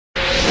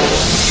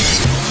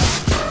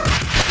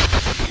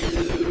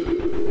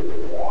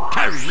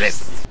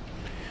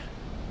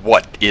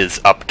What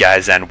is up,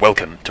 guys, and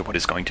welcome to what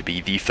is going to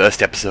be the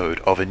first episode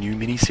of a new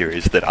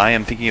mini-series that I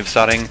am thinking of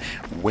starting,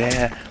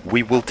 where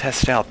we will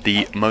test out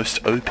the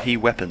most OP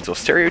weapons, or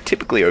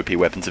stereotypically OP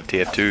weapons of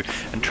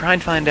TF2, and try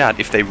and find out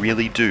if they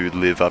really do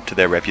live up to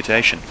their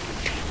reputation.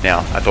 Now,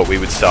 I thought we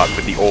would start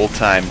with the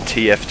all-time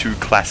TF2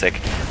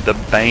 classic, the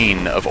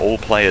bane of all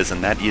players,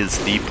 and that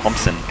is the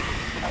Thompson.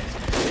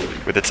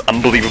 With its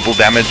unbelievable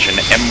damage and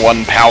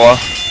M1 power,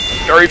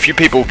 very few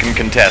people can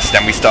contest,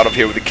 and we start off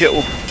here with a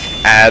kill.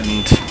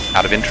 And,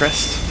 out of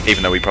interest,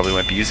 even though we probably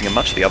won't be using it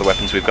much, the other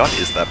weapons we've got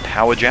is the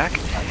Power Jack,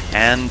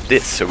 and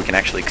this, so we can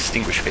actually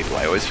extinguish people.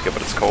 I always forget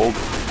what it's called.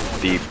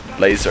 The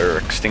laser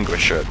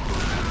extinguisher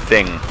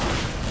thing.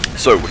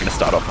 So, we're going to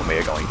start off and we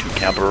are going to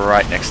camp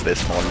right next to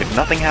this one. If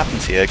nothing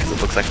happens here, because it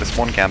looks like we're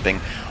spawn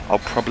camping, I'll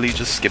probably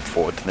just skip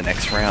forward to the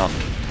next round.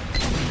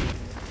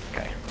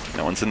 Okay,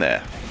 no one's in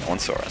there. No one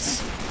saw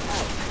us.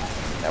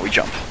 Now we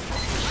jump.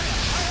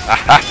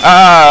 Ah ha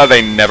ha!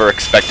 They never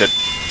expect it.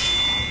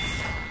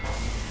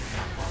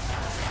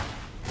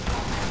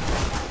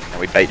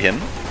 We bait him.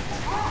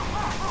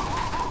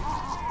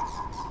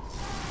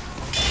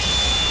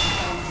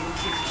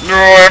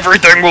 No,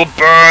 everything will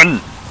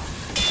burn!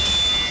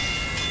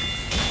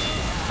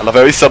 I love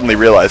how he suddenly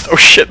realized, oh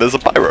shit, there's a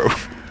pyro!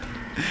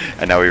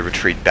 And now we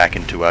retreat back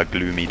into our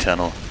gloomy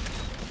tunnel.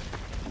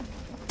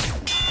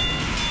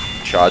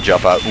 Charge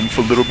up our oomph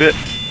a little bit.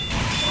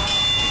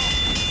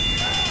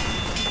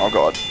 Oh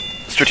god.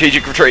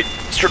 Strategic retreat!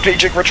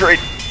 Strategic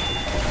retreat!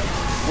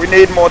 We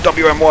need more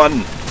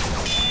WM1!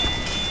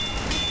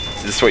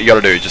 This is what you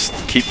gotta do, just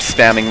keep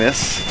spamming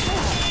this,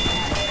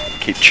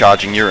 keep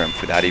charging your imp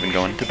without even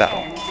going to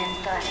battle.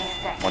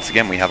 Once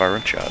again, we have our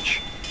imp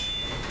charge.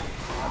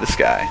 Now this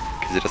guy,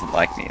 because he doesn't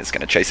like me, is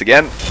gonna chase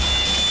again,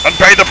 and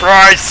pay the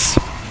price!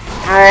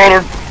 Oh,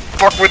 don't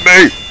fuck with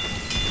me!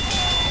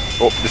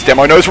 Oh, this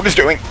demo knows what he's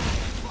doing!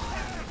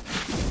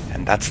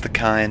 And that's the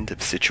kind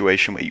of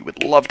situation where you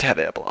would love to have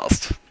air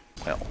blast.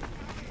 Well.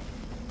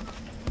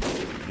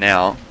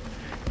 Now,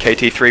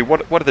 KT3,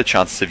 what are the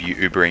chances of you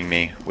Ubering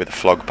me with a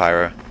Phlog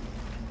Pyro?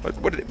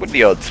 What are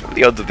the odds? What are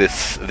the odds of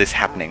this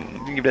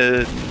happening? Give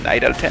it an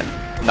 8 out of 10?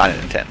 9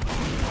 out of 10.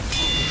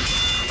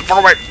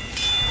 Far away!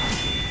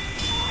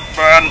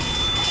 Burn!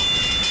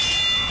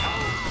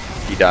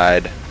 He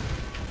died.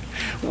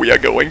 We are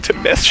going to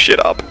mess shit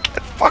up.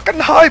 Get fucking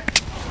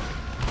hyped!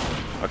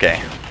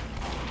 Okay.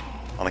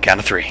 On the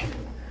count of 3.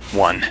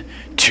 1,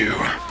 2.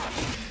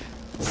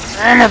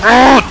 Oh my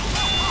god!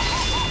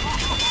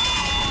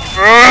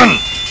 Burn!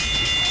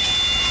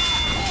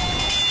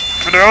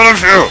 Get out of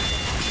here!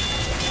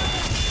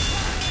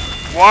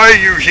 Why are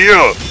you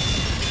here?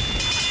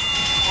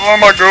 Oh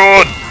my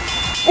god!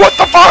 What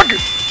the fuck?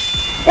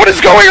 What is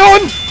going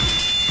on?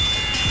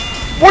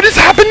 What is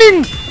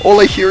happening? All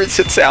I hear is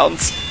hit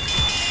sounds.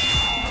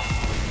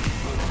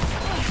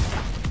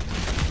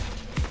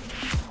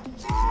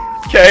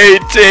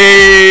 KT!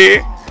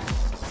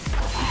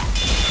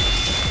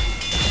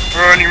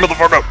 Burn, you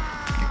motherfucker!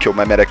 You killed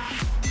my medic.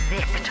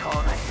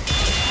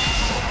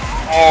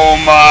 Oh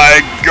my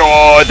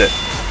god!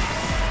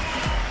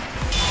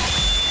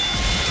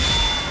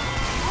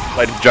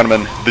 Ladies and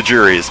gentlemen, the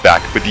jury is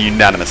back with the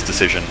unanimous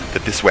decision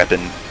that this weapon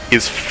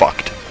is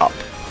fucked up.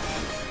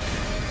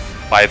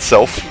 By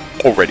itself,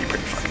 already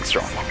pretty fucking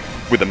strong.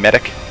 With a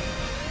medic.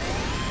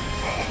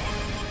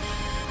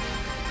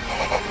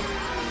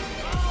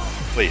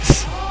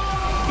 Please,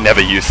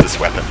 never use this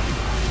weapon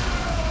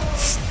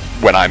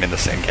when I'm in the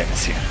same game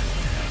as you.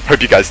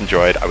 Hope you guys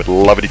enjoyed. I would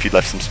love it if you'd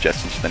left some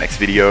suggestions for the next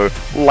video.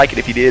 Like it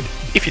if you did.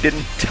 If you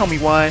didn't, tell me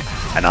why.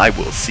 And I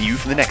will see you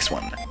for the next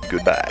one.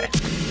 Goodbye.